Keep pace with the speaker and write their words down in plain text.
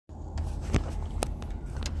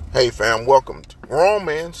Hey fam, welcome to Grown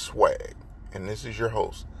Man Swag. And this is your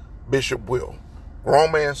host, Bishop Will.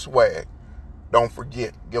 Grown Man Swag. Don't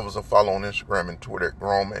forget, give us a follow on Instagram and Twitter at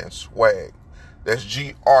Grown Man Swag. That's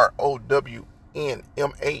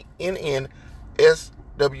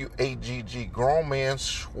GROWNMANNSWAGG. Grown Man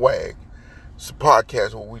Swag. It's a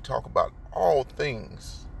podcast where we talk about all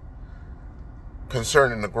things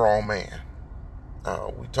concerning the grown man.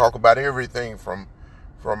 We talk about everything from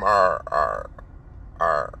our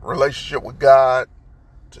relationship with God,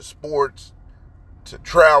 to sports, to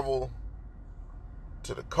travel,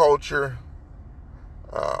 to the culture,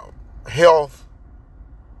 health,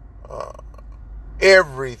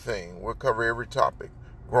 everything. We'll cover every topic.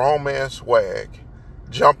 Grown Man Swag.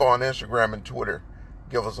 Jump on Instagram and Twitter.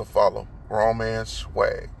 Give us a follow. Grown Man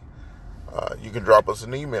Swag. You can drop us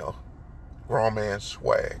an email. Grown Man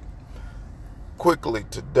Swag. Quickly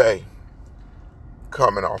today,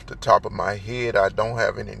 coming off the top of my head, I don't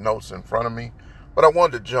have any notes in front of me, but I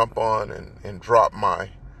wanted to jump on and drop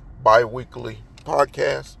my bi-weekly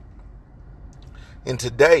podcast. And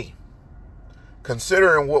today,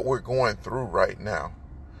 considering what we're going through right now,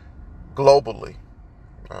 globally,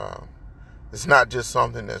 it's not just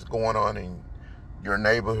something that's going on in your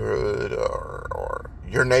neighborhood or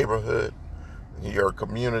your neighborhood, your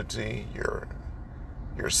community, your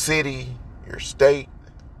city, your state.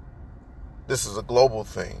 This is a global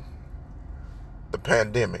thing. The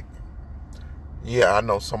pandemic. Yeah, I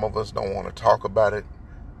know some of us don't want to talk about it,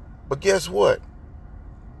 but guess what?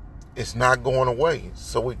 It's not going away,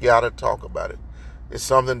 so we got to talk about it. It's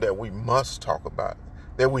something that we must talk about,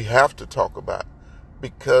 that we have to talk about,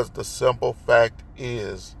 because the simple fact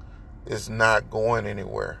is, it's not going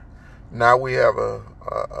anywhere. Now we have a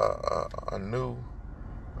new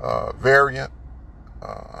variant,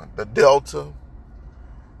 the Delta,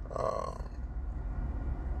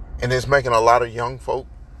 and it's making a lot of young folk,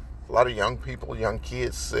 a lot of young people, young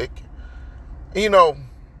kids sick. You know,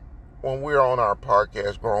 when we're on our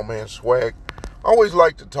podcast, Grown Man Swag, I always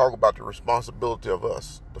like to talk about the responsibility of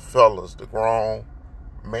us, the fellas, the grown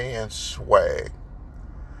man swag.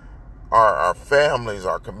 Our families,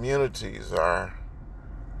 our communities, our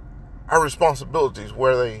responsibilities,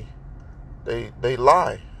 where they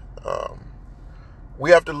lie.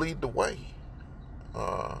 We have to lead the way.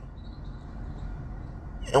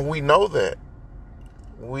 And we know that.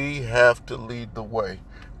 We have to lead the way.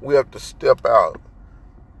 We have to step out,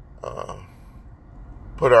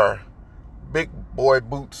 put our big boy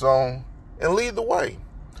boots on, and lead the way.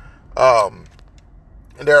 And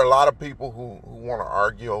there are a lot of people who want to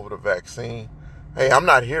argue over the vaccine. Hey, I'm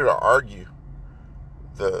not here to argue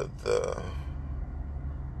the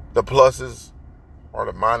pluses or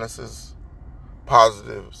the minuses,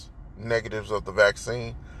 positives, negatives of the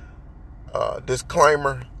vaccine.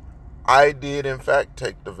 Disclaimer, I did in fact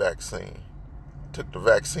take the vaccine. Took the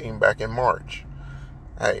vaccine back in March.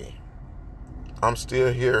 Hey, I'm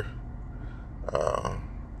still here.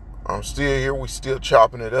 We still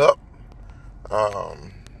chopping it up.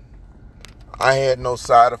 I had no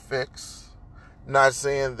side effects. Not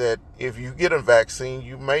saying that if you get a vaccine,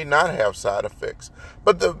 you may not have side effects.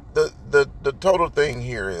 But the total thing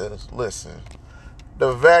here is, listen,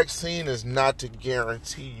 the vaccine is not to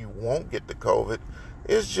guarantee you won't get the COVID.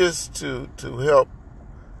 It's just to help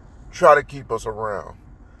try to keep us around.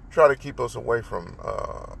 Try to keep us away from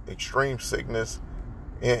extreme sickness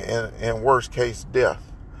and worst case,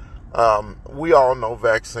 death. We all know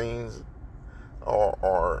vaccines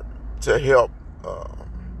are to help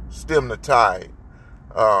stem the tide.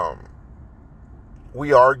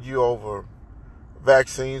 We argue over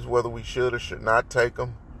vaccines, whether we should or should not take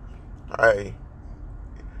them.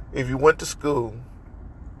 If you went to school,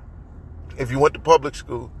 if you went to public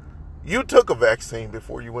school, you took a vaccine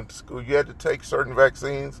before you went to school. You had to take certain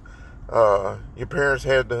vaccines. Your parents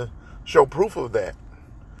had to show proof of that.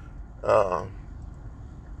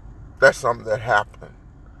 That's something that happened.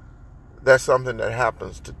 That's something that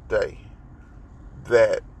happens today,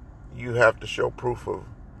 that you have to show proof of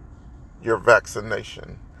your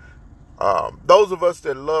vaccination. Those of us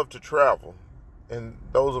that love to travel, and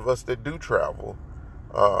those of us that do travel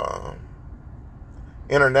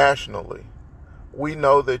internationally, we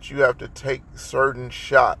know that you have to take certain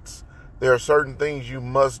shots. There are certain things you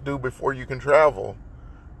must do before you can travel,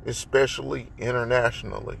 especially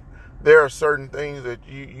internationally. There are certain things that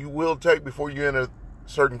you will take before you enter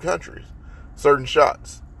certain countries, certain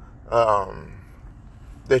shots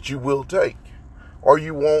that you will take, or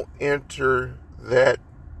you won't enter that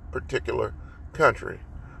particular country.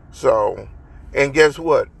 So, and guess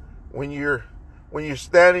what? When you're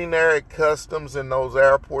standing there at customs in those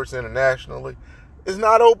airports internationally, it's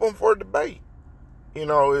not open for debate.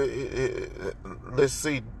 let's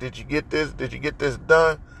see, did you get this? Did you get this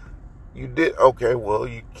done? You did? Okay, well,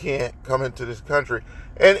 you can't come into this country.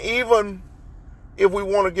 And even if we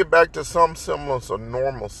want to get back to some semblance of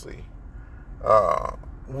normalcy,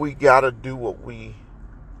 we got to do what we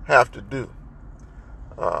have to do.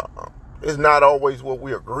 It's not always what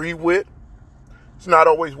we agree with. It's not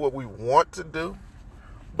always what we want to do.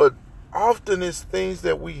 But often it's things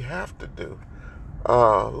that we have to do.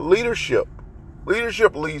 Leadership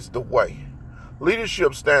leads the way.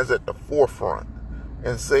 Leadership stands at the forefront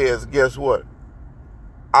and says, guess what?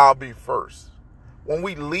 I'll be first. When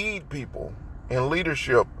we lead people in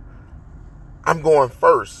leadership, I'm going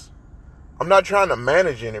first. I'm not trying to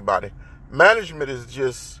manage anybody. Management is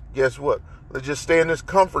just, guess what? Let's just stay in this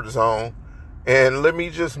comfort zone and let me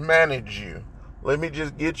just manage you. Let me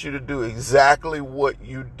just get you to do exactly what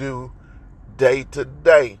you do day to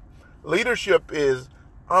day. Leadership is,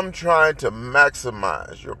 I'm trying to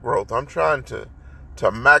maximize your growth. I'm trying to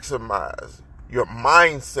maximize your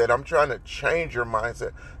mindset. I'm trying to change your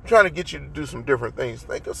mindset. I'm trying to get you to do some different things.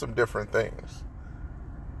 Think of some different things.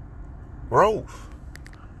 Growth.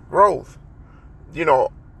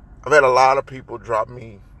 I've had a lot of people drop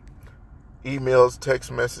me emails,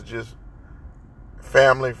 text messages,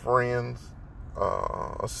 family, friends,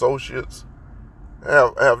 associates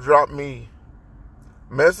have dropped me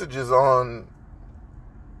messages on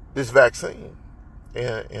this vaccine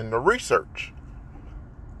and the research.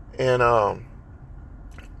 And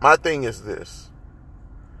my thing is this.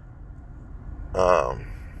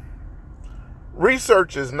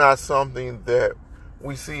 Research is not something that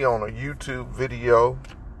we see on a YouTube video.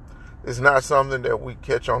 It's not something that we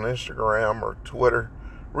catch on Instagram or Twitter.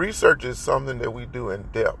 Research is something that we do in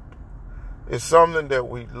depth. It's something that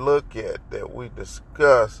we look at, that we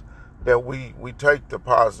discuss, that we take the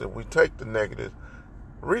positive, we take the negative.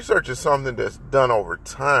 Research is something that's done over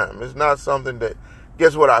time. It's not something that,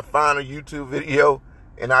 guess what, I find a YouTube video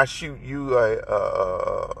and I shoot you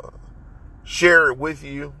share it with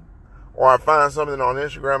you. Or I find something on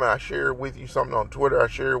Instagram and I share it with you, something on Twitter, I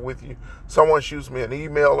share it with you. Someone shoots me an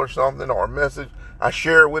email or something or a message, I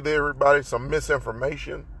share it with everybody, some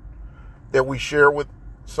misinformation that we share with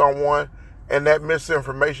someone, and that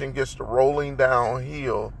misinformation gets to rolling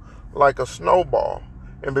downhill like a snowball.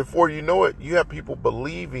 And before you know it, you have people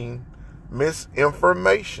believing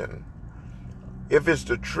misinformation. If it's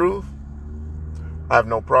the truth, I have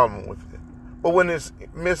no problem with it. But when it's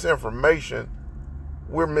misinformation,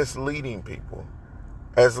 we're misleading people.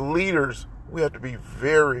 As leaders, we have to be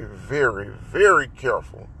very, very, very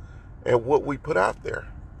careful at what we put out there.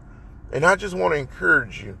 And I just want to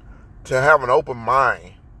encourage you to have an open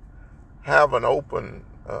mind, have an open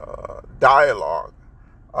dialogue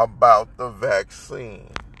about the vaccine.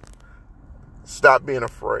 Stop being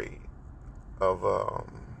afraid of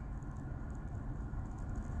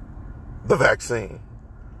the vaccine.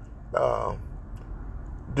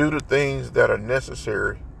 Do the things that are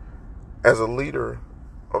necessary as a leader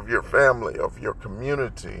of your family, of your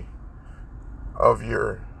community, of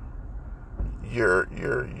your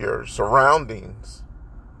surroundings.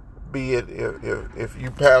 Be it if you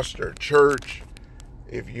pastor a church,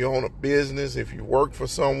 if you own a business, if you work for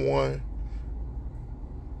someone,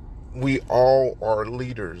 we all are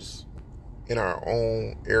leaders in our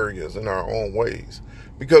own areas, in our own ways,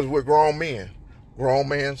 because we're grown men, grown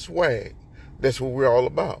man swag. That's what we're all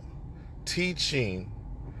about. Teaching,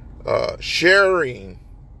 sharing,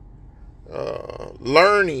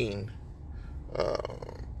 learning,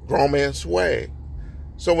 grown man swag.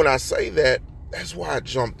 So when I say that, that's why I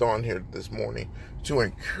jumped on here this morning, to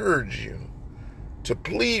encourage you, to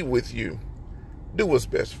plead with you. Do what's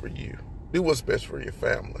best for you. Do what's best for your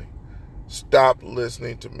family. Stop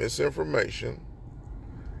listening to misinformation.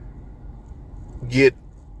 Get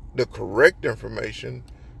the correct information.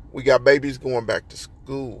 We got babies going back to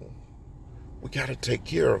school. We got to take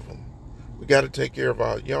care of them. We got to take care of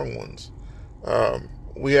our young ones.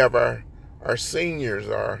 We have our seniors,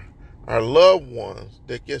 our loved ones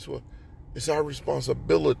that, guess what? It's our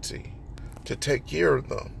responsibility to take care of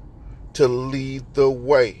them, to lead the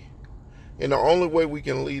way. And the only way we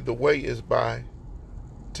can lead the way is by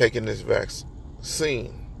taking this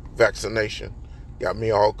vaccination. Got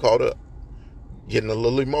me all caught up, getting a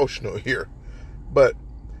little emotional here. But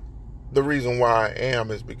the reason why I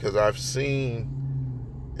am is because I've seen,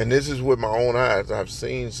 and this is with my own eyes, I've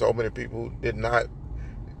seen so many people who did not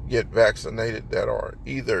get vaccinated that are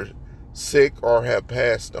either sick or have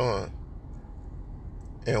passed on.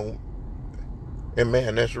 And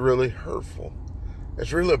man, that's really hurtful.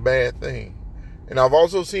 That's really a bad thing. And I've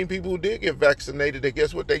also seen people who did get vaccinated, that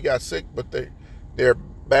guess what, they got sick, but they're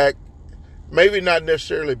back maybe not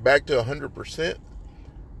necessarily back to 100%,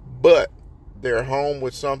 but they're home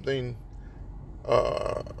with something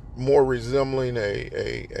more resembling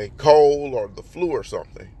a cold or the flu or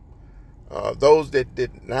something. Those that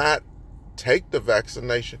did not take the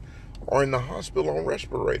vaccination are in the hospital on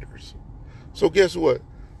respirators. So guess what?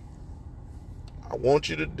 I want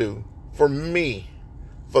you to do, for me,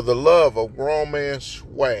 for the love of grown man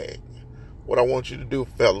swag, what I want you to do,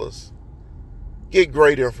 fellas, get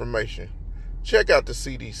great information. Check out the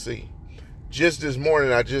CDC. Just this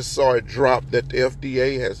morning, I just saw it drop that the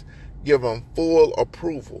FDA has given full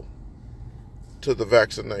approval to the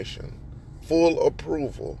vaccination. Full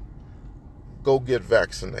approval. Go get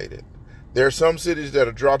vaccinated. There are some cities that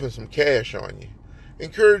are dropping some cash on you.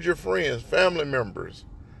 Encourage your friends, family members,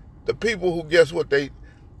 the people who, guess what, they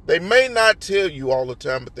may not tell you all the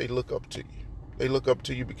time, but they look up to you. They look up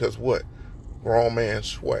to you because what? Grown man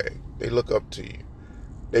swag. They look up to you.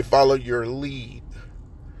 They follow your lead.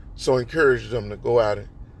 So encourage them to go out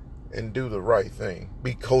and do the right thing.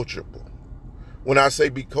 Be coachable. When I say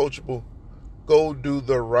be coachable, go do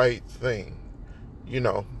the right thing. You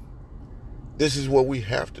know, this is what we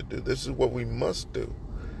have to do. This is what we must do.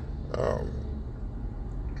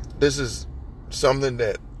 This is something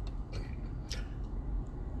that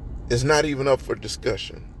is not even up for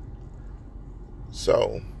discussion.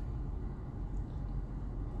 So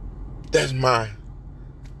that's my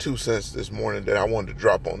 2 cents this morning that I wanted to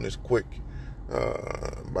drop on this quick,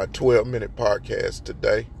 about 12-minute podcast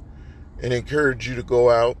today, and encourage you to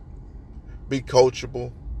go out, be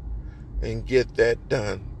coachable, and get that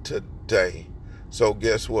done today. So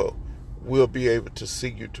guess what? We'll be able to see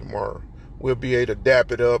you tomorrow. We'll be able to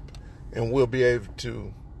dap it up, and we'll be able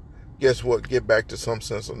to, guess what, get back to some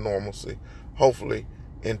sense of normalcy, hopefully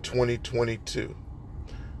in 2022.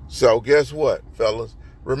 So guess what, fellas?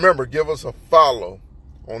 Remember, give us a follow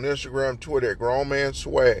on Instagram, Twitter at Grown Man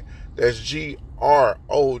Swag. That's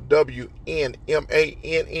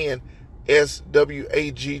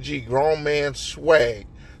GROWNMANNSWAGG, Grown Man Swag.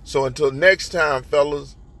 So until next time,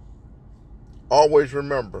 fellas, always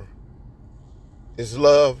remember, it's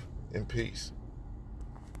love and peace.